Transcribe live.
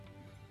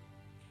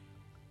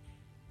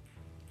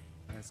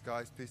Yes,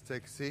 guys, please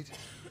take a seat.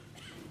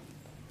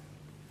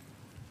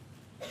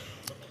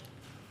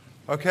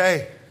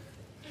 Okay,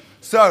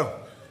 so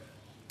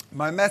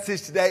my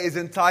message today is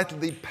entitled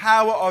The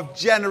Power of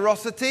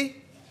Generosity.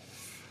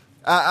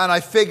 And I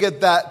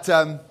figured that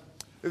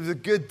it was a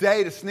good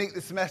day to sneak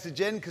this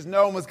message in because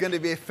no one was going to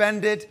be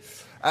offended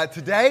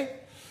today,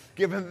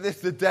 given that this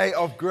is the day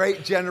of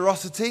great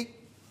generosity.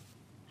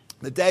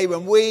 The day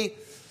when we,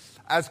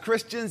 as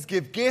Christians,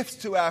 give gifts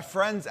to our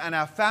friends and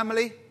our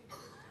family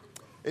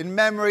in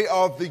memory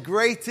of the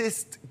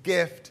greatest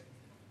gift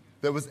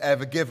that was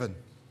ever given.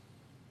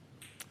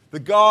 The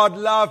God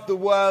loved the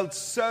world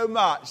so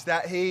much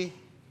that he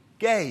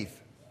gave.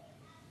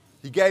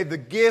 He gave the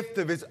gift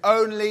of his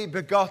only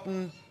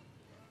begotten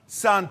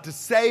Son to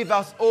save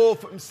us all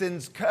from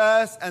sin's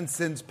curse and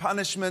sin's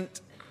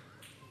punishment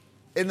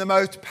in the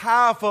most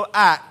powerful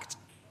act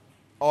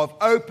of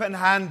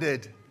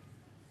open-handed,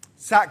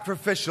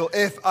 sacrificial,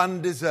 if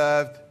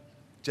undeserved,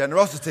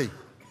 generosity.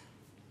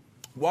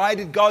 Why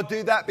did God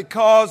do that?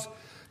 Because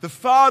the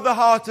Father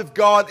heart of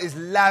God is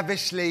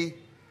lavishly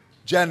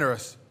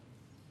generous.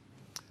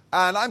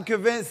 And I'm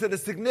convinced that a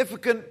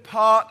significant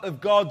part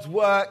of God's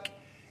work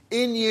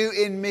in you,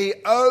 in me,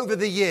 over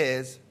the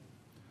years,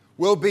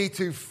 will be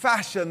to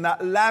fashion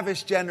that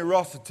lavish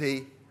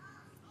generosity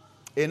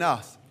in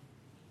us.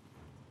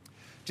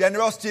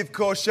 Generosity, of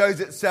course,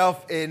 shows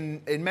itself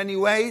in many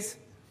ways.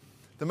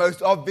 The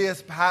most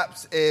obvious,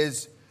 perhaps,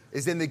 is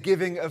in the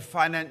giving of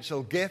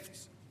financial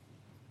gifts.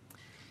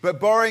 But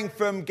borrowing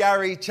from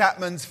Gary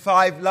Chapman's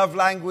 5 love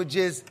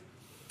languages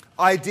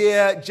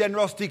idea,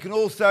 generosity can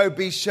also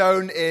be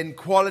shown in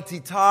quality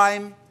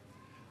time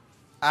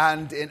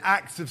and in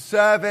acts of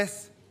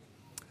service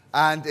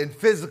and in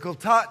physical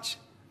touch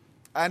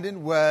and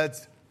in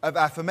words of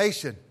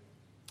affirmation.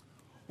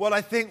 What I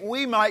think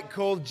we might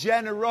call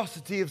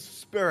generosity of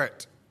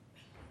spirit.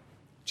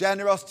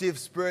 Generosity of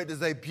spirit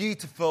is a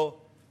beautiful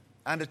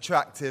and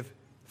attractive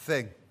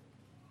thing.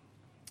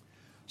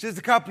 Just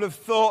a couple of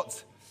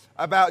thoughts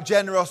about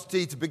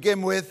generosity to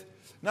begin with,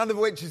 none of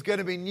which is going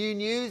to be new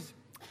news,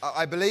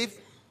 I believe.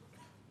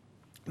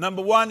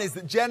 Number one is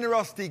that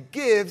generosity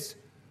gives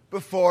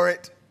before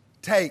it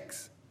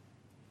takes.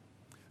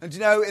 And you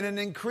know, in an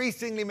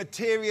increasingly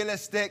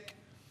materialistic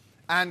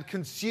and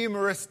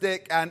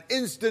consumeristic and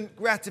instant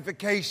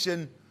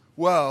gratification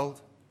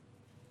world,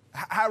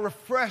 how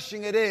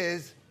refreshing it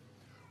is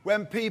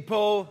when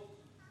people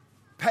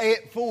pay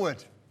it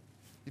forward.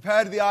 You've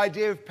heard of the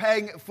idea of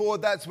paying it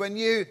forward. That's when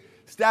you,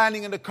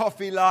 standing in a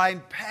coffee line,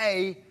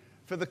 pay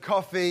for the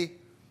coffee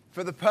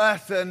for the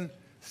person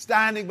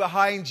standing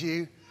behind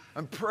you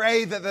and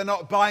pray that they're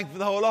not buying for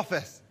the whole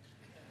office.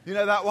 You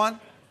know that one?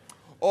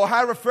 Or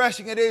how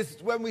refreshing it is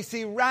when we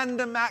see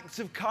random acts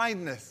of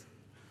kindness.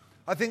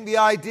 I think the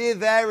idea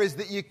there is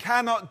that you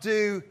cannot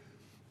do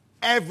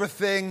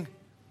everything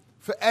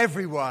for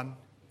everyone,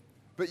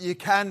 but you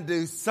can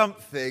do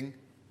something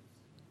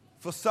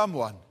for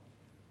someone.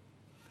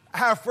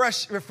 How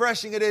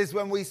refreshing it is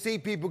when we see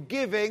people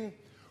giving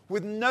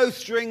with no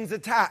strings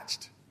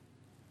attached.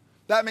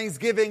 That means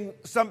giving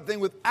something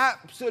with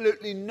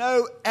absolutely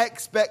no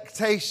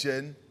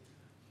expectation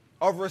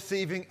of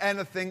receiving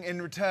anything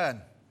in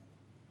return.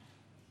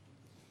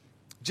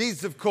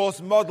 Jesus, of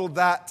course, modeled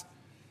that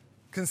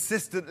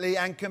consistently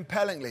and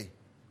compellingly.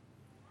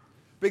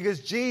 Because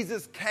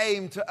Jesus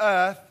came to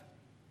earth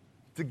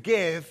to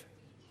give,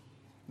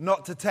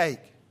 not to take.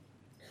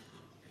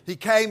 He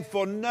came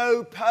for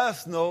no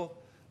personal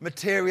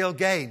material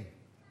gain.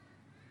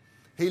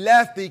 He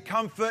left the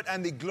comfort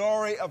and the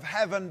glory of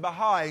heaven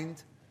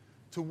behind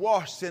to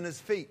wash sinners'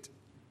 feet,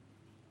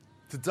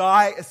 to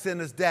die a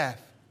sinner's death,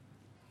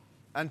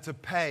 and to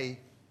pay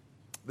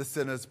the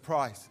sinner's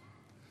price.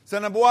 So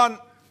number one,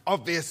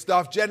 obvious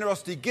stuff,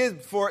 generosity gives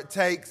before it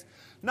takes.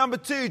 Number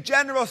two,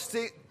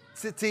 generosity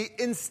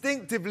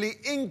instinctively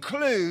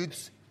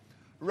includes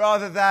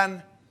rather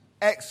than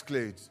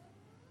excludes.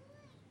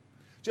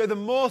 So the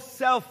more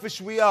selfish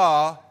we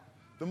are,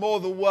 the more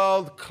the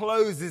world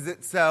closes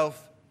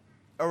itself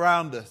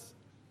around us.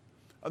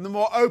 And the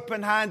more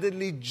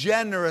open-handedly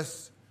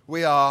generous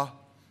we are,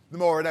 the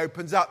more it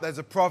opens up. There's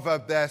a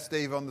proverb there,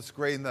 Steve, on the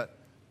screen that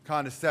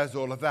kind of says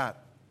all of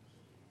that.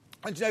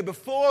 And you know,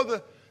 before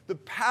the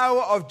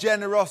power of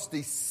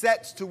generosity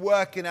sets to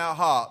work in our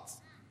hearts,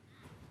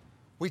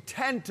 we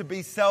tend to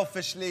be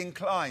selfishly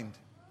inclined.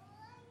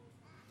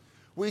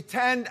 We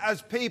tend,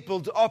 as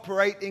people, to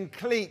operate in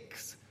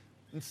cliques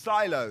and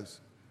silos.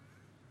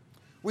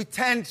 We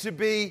tend to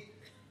be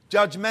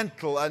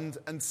judgmental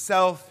and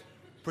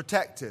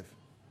self-protective.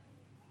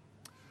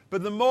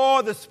 But the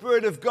more the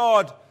Spirit of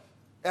God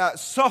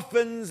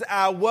softens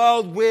our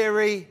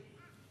world-weary,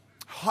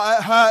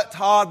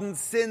 hurt-hardened,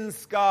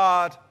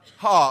 sin-scarred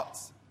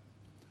hearts,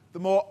 the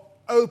more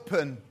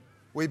open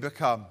we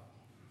become.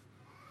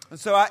 And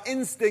so our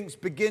instincts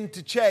begin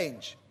to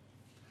change.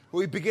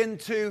 We begin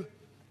to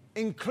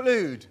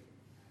include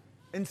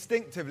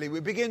instinctively.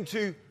 We begin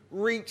to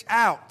reach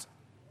out.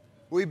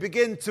 We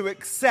begin to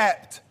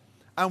accept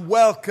and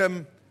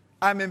welcome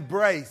and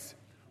embrace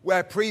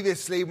where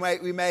previously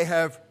we may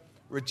have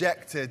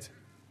rejected,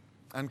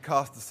 and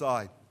cast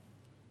aside.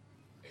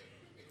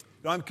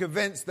 And I'm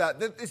convinced that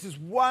this is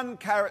one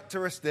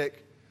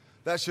characteristic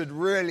that should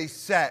really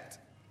set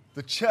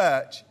the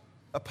church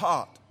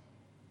apart.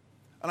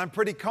 And I'm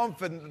pretty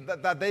confident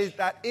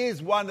that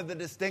is one of the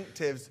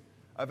distinctives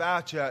of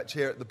our church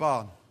here at the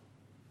Barn.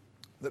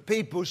 That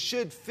people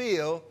should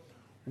feel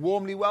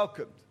warmly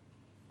welcomed.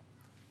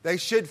 They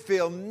should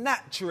feel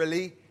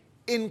naturally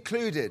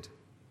included.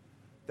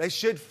 They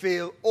should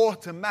feel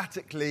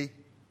automatically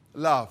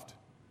loved,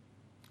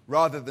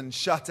 rather than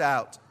shut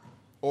out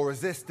or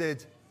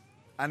resisted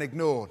and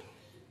ignored,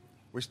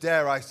 which,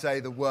 dare I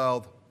say, the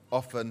world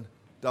often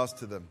does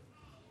to them.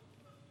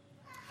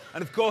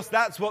 And of course,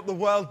 that's what the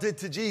world did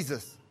to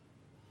Jesus.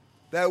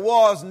 There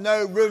was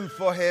no room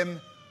for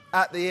him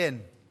at the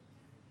inn.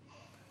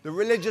 The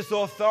religious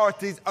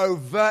authorities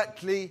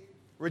overtly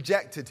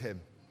rejected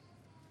him.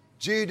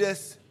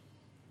 Judas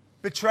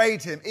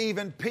betrayed him.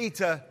 Even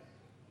Peter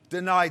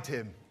denied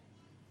him.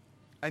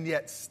 And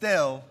yet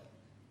still,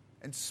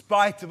 in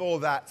spite of all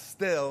that,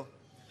 still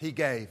he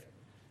gave.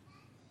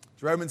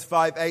 Romans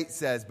 5:8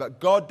 says,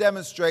 "But God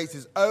demonstrates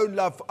his own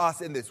love for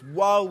us in this: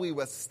 while we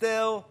were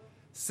still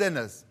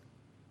sinners,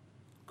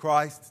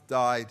 Christ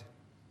died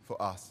for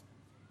us."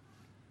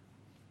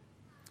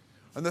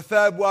 And the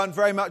third one,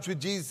 very much with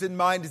Jesus in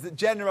mind, is that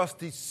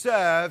generosity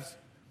serves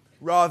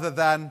rather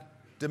than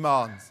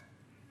demands.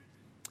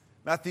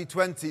 Matthew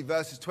 20,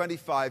 verses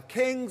 25,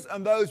 "Kings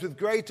and those with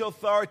great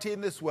authority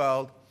in this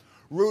world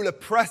rule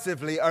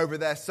oppressively over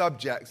their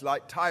subjects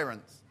like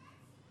tyrants.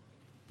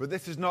 But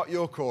this is not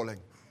your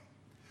calling.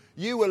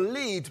 You will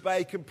lead by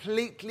a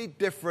completely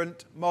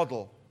different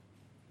model.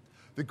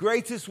 The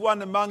greatest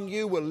one among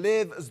you will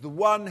live as the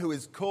one who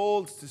is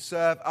called to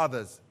serve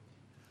others,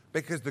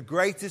 because the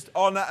greatest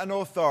honor and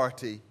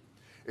authority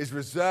is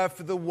reserved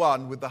for the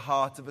one with the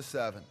heart of a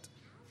servant.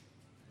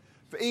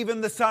 For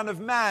even the Son of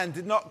Man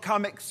did not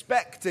come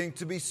expecting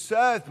to be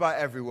served by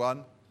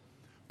everyone,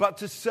 but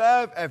to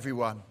serve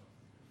everyone,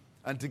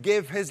 and to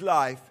give his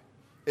life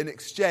in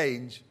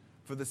exchange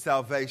for the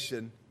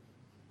salvation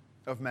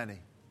of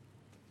many."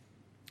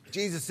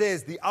 Jesus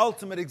is the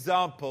ultimate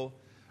example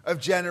of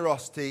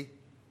generosity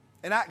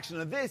in action.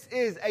 And this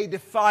is a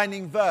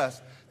defining verse,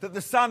 that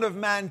the Son of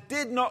Man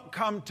did not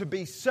come to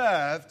be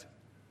served,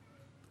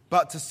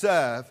 but to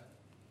serve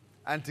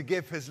and to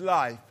give his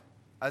life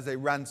as a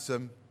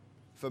ransom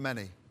for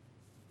many.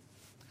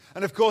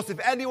 And of course, if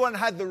anyone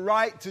had the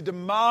right to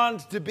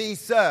demand to be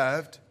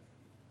served,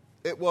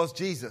 it was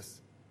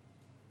Jesus.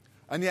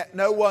 And yet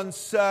no one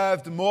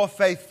served more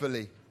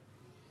faithfully,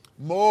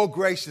 more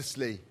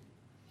graciously,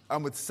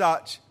 and with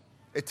such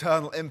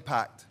eternal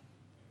impact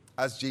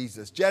as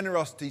Jesus.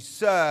 Generosity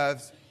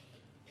serves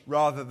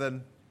rather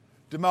than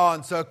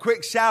demands. So a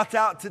quick shout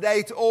out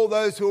today to all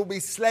those who will be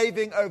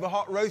slaving over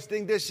hot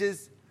roasting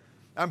dishes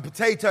and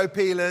potato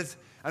peelers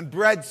and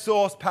bread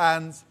sauce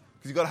pans,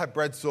 because you've got to have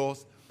bread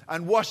sauce,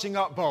 and washing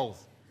up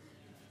bowls.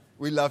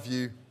 We love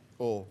you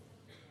all.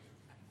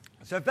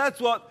 So if that's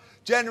what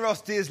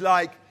generosity is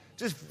like,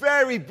 just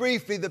very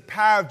briefly, the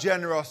power of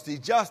generosity,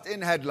 just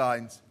in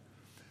headlines.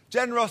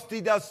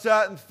 Generosity does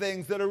certain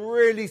things that are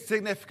really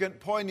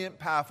significant, poignant,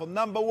 powerful.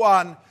 Number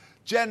one,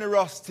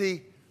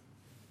 generosity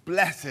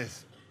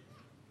blesses.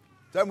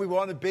 Don't we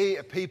want to be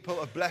a people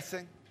of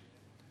blessing?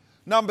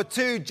 Number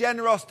two,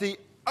 generosity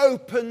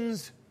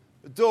opens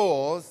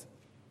doors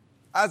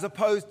as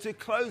opposed to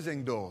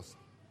closing doors.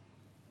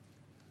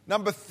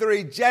 Number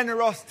three,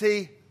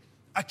 generosity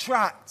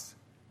attracts.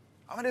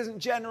 I mean, isn't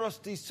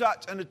generosity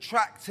such an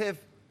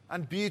attractive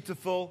and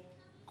beautiful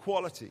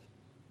quality?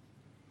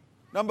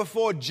 Number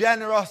four,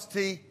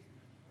 generosity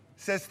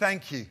says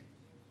thank you.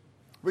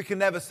 We can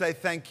never say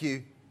thank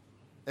you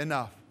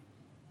enough.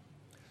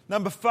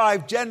 Number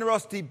five,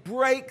 generosity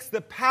breaks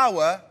the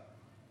power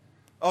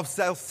of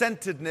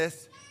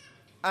self-centeredness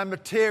and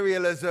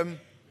materialism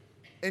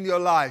in your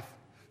life.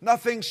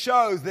 Nothing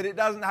shows that it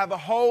doesn't have a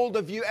hold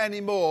of you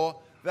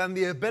anymore than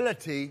the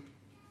ability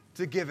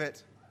to give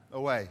it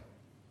away.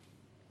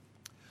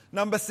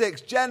 Number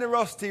six,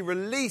 generosity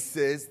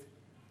releases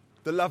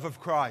the love of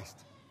Christ.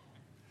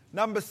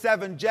 Number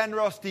seven,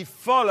 generosity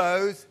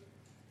follows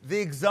the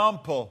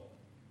example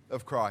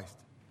of Christ.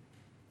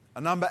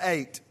 And number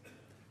eight,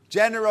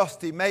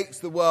 generosity makes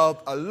the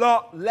world a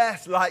lot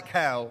less like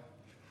hell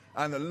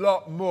and a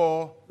lot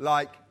more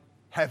like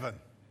heaven.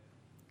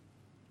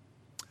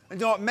 And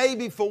you know what?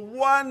 Maybe for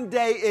one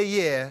day a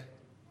year,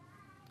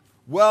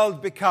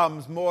 world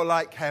becomes more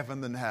like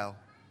heaven than hell.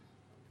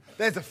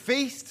 There's a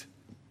feast.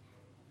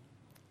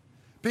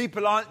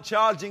 People aren't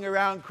charging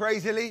around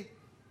crazily.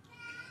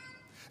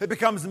 It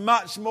becomes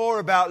much more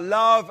about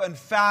love and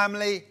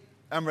family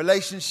and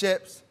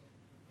relationships.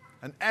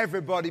 And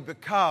everybody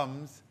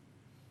becomes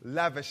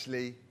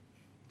lavishly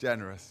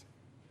generous.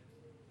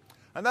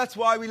 And that's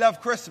why we love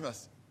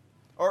Christmas.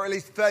 Or at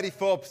least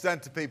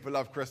 34% of people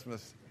love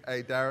Christmas.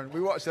 Hey, Darren,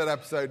 we watched that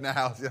episode in our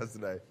house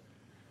yesterday.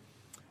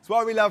 It's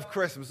why we love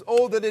Christmas.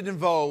 All that it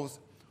involves,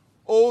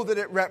 all that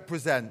it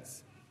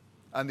represents,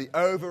 and the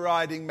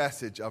overriding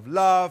message of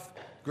love,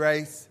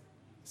 grace,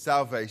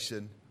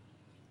 salvation,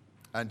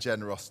 and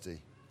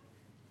generosity.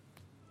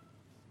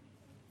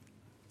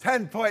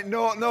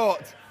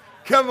 10.00.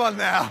 Come on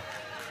now.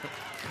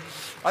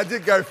 I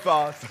did go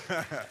fast.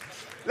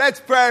 Let's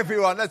pray,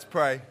 everyone. Let's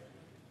pray.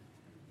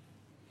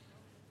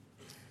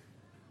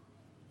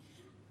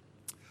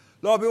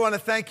 Lord, we want to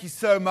thank you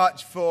so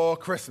much for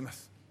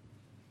Christmas.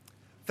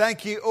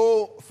 Thank you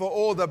all for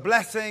all the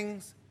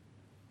blessings.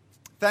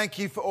 Thank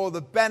you for all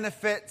the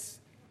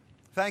benefits.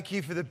 Thank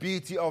you for the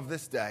beauty of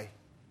this day.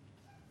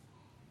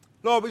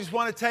 Lord, we just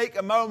want to take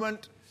a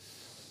moment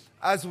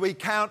as we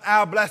count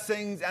our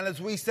blessings and as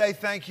we say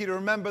thank you to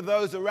remember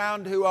those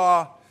around who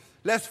are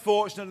less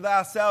fortunate than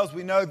ourselves.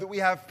 We know that we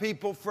have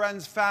people,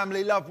 friends,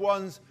 family, loved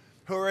ones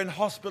who are in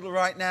hospital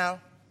right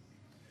now.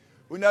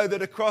 We know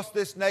that across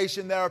this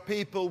nation there are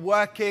people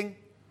working,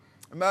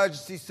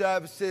 emergency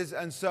services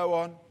and so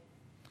on.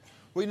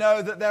 We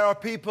know that there are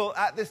people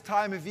at this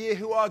time of year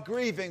who are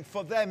grieving.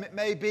 For them it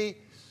may be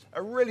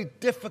a really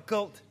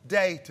difficult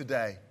day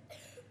today.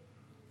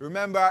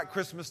 Remember at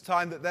Christmas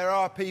time that there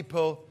are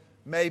people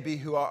maybe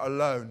who are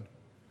alone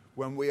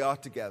when we are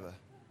together.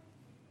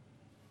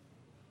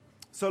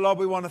 So, Lord,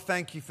 we want to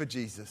thank you for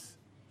Jesus.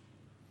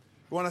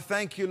 We want to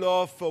thank you,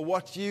 Lord, for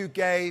what you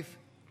gave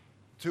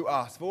to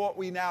us, for what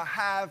we now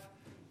have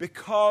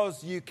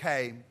because you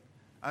came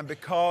and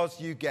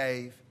because you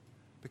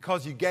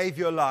gave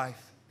your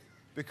life,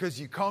 because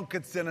you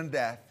conquered sin and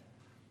death,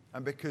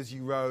 and because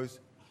you rose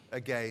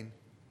again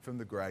from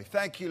the grave.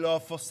 Thank you,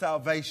 Lord, for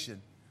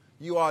salvation.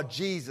 You are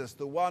Jesus,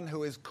 the one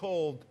who is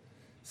called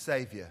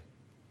Savior.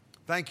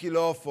 Thank you,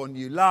 Lord, for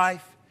new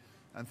life,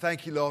 and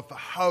thank you, Lord, for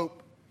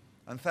hope,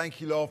 and thank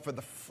you, Lord, for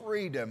the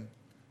freedom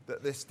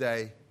that this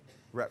day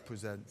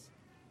represents.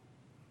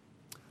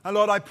 And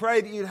Lord, I pray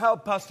that you'd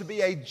help us to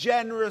be a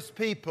generous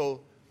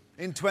people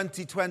in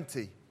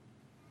 2020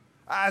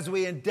 as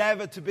we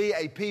endeavor to be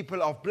a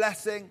people of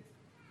blessing,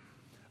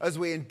 as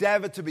we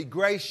endeavor to be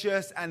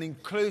gracious and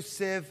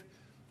inclusive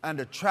and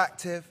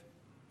attractive,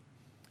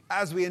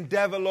 as we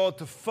endeavor, Lord,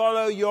 to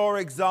follow your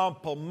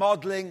example,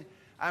 modeling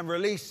and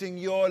releasing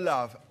your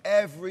love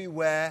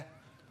everywhere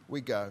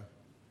we go.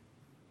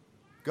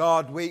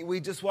 God, we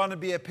just want to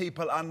be a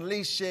people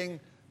unleashing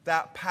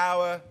that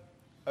power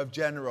of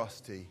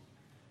generosity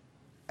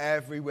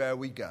everywhere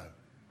we go.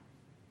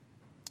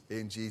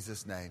 In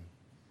Jesus' name,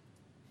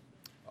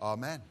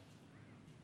 amen.